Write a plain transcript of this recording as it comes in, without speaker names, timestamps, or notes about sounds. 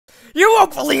You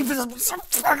won't believe this.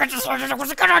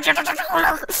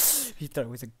 He thought it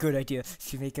was a good idea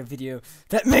to make a video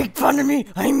that made fun of me.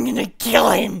 I'm gonna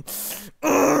kill him.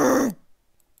 Let's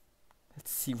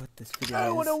see what this video is.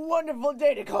 Oh, what a wonderful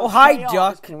day to call. Oh, hi, chaos.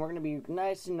 Duck. And we're gonna be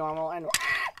nice and normal and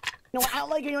no, I don't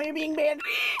like you. You're being banned.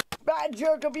 Bad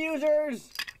jerk abusers.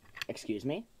 Excuse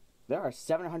me. There are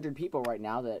 700 people right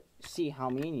now that see how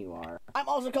mean you are. I'm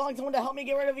also calling someone to help me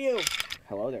get rid of you.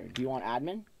 Hello there. Do you want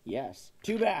admin? Yes.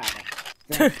 Too bad.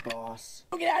 Thanks, boss.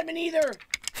 Don't get admin either.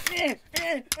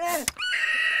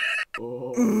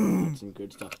 Oh, that's some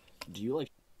good stuff. Do you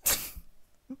like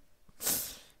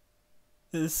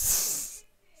this?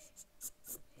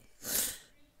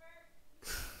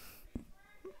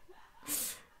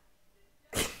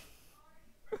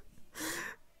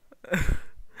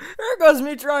 There goes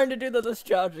me trying to do the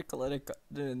nostalgia clinic,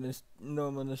 doing this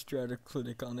normal nostalgia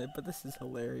clinic on it, but this is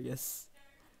hilarious.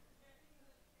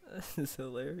 This is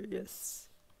hilarious.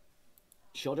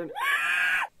 children?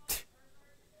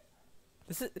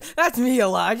 That's me a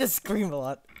lot. I just scream a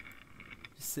lot.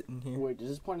 Just sitting here. Wait, does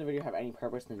this point in the video have any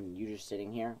purpose than you just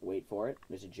sitting here? Wait for it.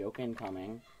 There's a joke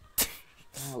incoming.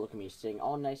 Oh, look at me sitting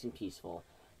all nice and peaceful.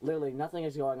 Literally nothing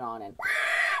is going on and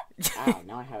ow,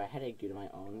 now I have a headache due to my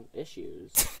own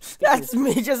issues. That's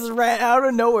me just ran out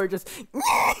of nowhere, just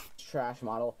Trash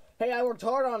model. Hey, I worked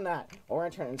hard on that. Or we're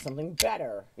gonna turn it into something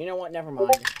better. You know what? Never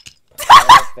mind.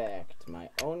 Perfect. My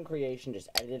own creation just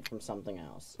edited from something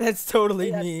else. That's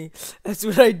totally me. That's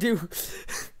what I do.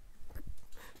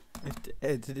 I have to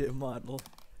edit a model.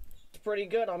 It's pretty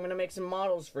good. I'm gonna make some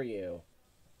models for you.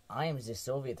 I am the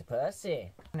Soviet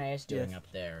Percy. What are you doing up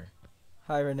there?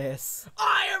 Hi, Reneus.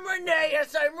 I am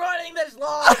Reneus. I'm running this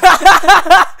live.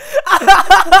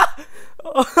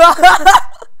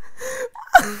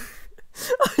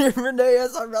 I am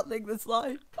Reneus. I'm running this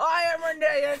live. I am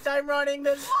Reneus. I'm running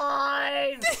this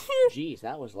live. Jeez,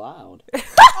 that was loud.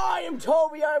 I am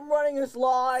Toby. I'm running this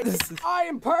live. I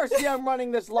am Percy. I'm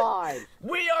running this live.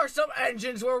 We are some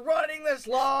engines. We're running this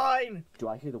line. Do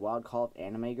I hear the wild call of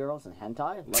anime girls and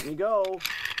hentai? Let me go.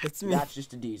 It's me. That's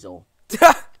just a diesel.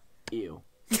 Ew.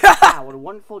 Wow, what a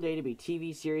wonderful day to be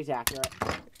TV series actor.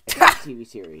 TV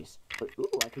series. But ooh,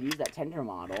 I could use that Tinder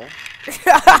model.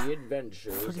 The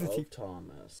Adventures of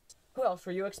Thomas. Who else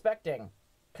were you expecting?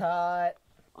 Cut.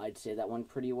 I'd say that one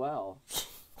pretty well.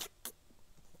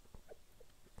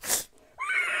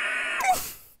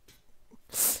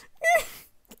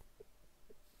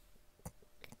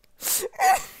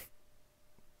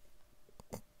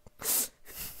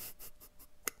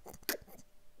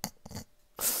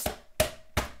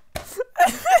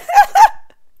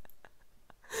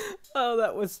 Oh,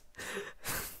 that was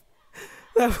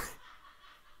that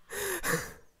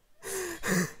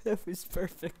was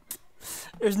perfect.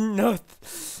 There's no.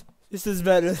 This is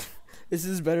better. This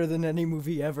is better than any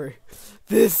movie ever.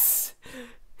 This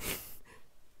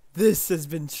has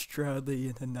been Stroudley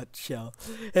in a nutshell,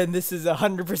 and this is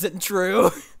 100% true.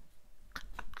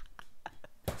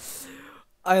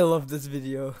 I love this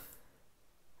video.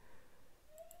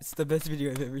 It's the best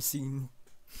video I've ever seen.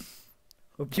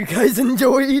 Hope you guys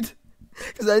enjoyed,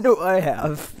 because I know I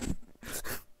have.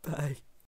 Bye.